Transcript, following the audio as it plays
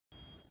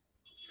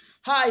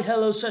Hi,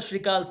 hello, Sat Shri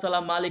Akal,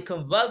 Salam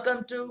Alaikum.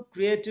 Welcome to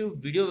Creative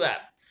Video Web.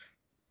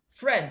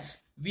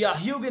 Friends, we are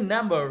huge in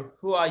number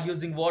who are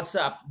using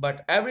WhatsApp,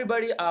 but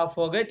everybody are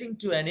forgetting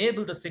to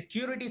enable the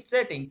security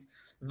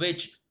settings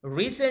which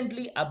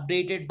recently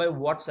updated by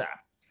WhatsApp.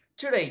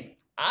 Today,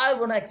 I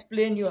want to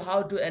explain you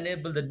how to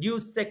enable the new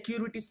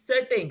security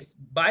settings.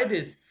 By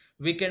this,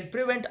 we can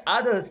prevent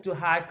others to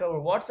hack our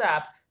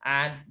WhatsApp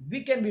and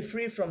we can be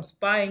free from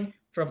spying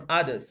from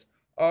others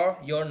or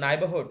your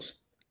neighborhoods.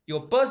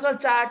 Your personal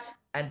chats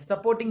and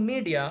supporting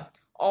media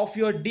of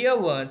your dear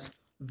ones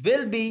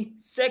will be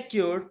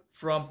secured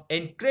from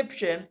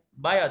encryption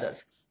by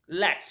others.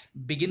 Let's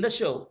begin the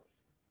show.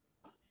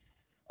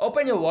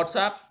 Open your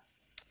WhatsApp.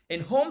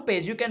 In home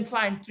page, you can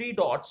find three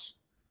dots.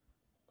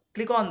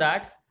 Click on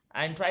that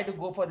and try to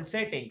go for the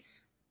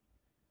settings.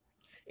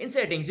 In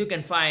settings, you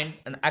can find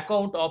an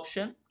account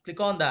option. Click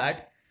on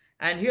that.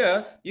 And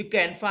here you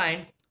can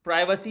find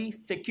privacy,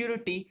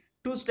 security,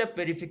 two-step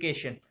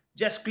verification.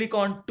 Just click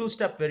on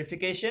two-step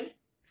verification.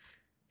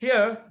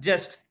 Here,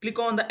 just click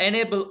on the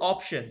enable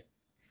option.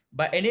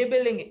 By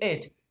enabling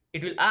it,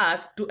 it will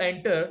ask to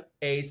enter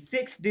a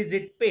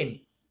 6-digit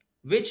PIN,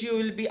 which you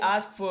will be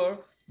asked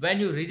for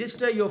when you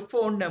register your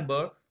phone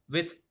number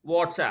with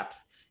WhatsApp.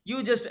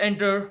 You just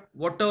enter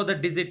whatever the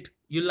digit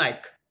you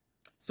like.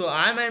 So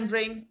I'm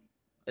entering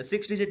a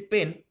 6-digit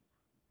PIN.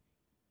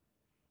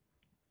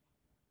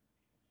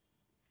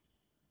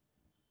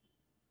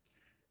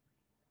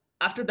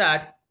 After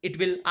that, it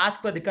will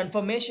ask for the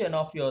confirmation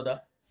of your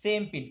the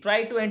same PIN.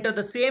 Try to enter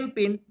the same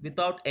PIN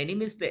without any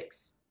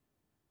mistakes.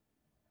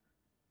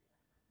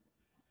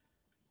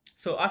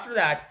 So after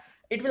that,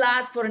 it will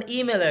ask for an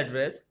email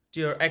address to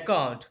your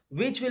account,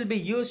 which will be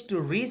used to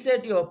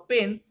reset your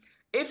PIN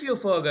if you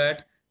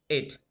forget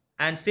it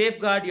and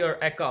safeguard your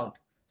account.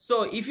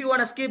 So if you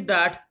want to skip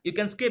that, you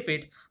can skip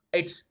it.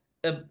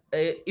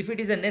 If it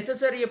is a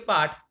necessary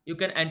part, you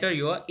can enter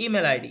your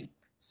email ID.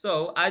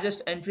 So I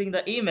just entering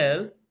the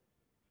email.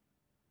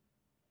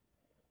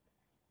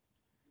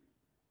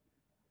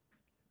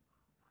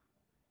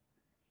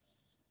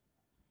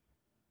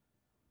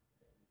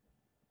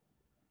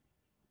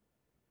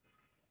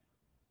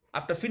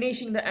 After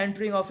finishing the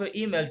entering of your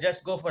email,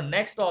 just go for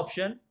next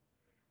option,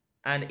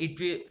 and it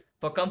will,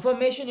 for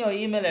confirmation your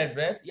email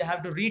address, you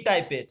have to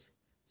retype it.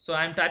 So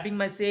I'm typing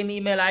my same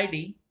email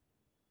ID.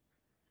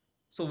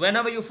 So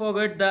whenever you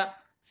forget the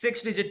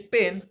 6-digit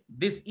PIN,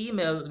 this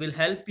email will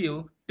help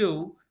you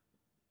to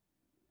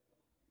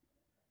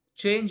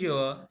change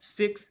your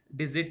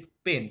 6-digit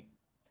PIN.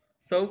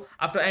 So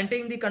after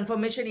entering the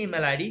confirmation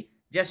email ID,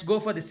 just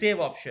go for the save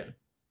option.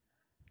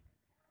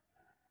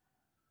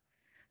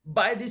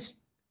 By these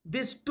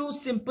two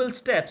simple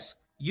steps,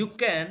 you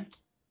can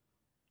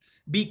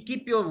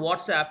keep your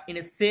WhatsApp in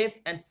a safe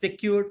and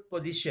secured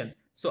position.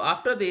 So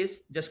after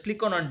this, just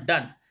click on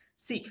done.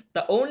 See,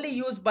 the only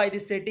use by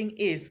this setting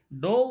is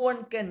no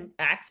one can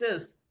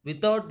access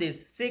without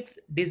this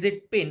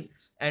 6-digit PIN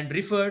and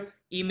referred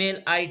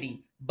email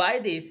ID. By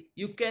this,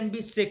 you can be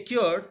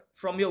secured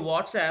from your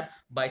WhatsApp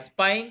by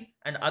spying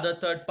and other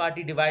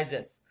third-party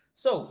devices.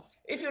 So,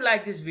 if you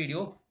like this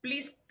video,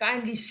 please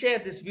kindly share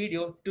this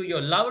video to your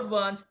loved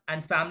ones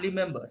and family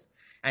members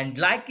and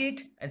like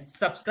it and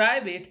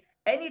subscribe it.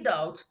 Any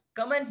doubts,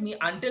 comment me.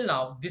 Until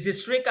now, this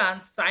is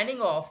Shrikant signing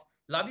off.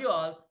 Love you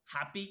all.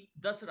 Happy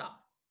Dasra.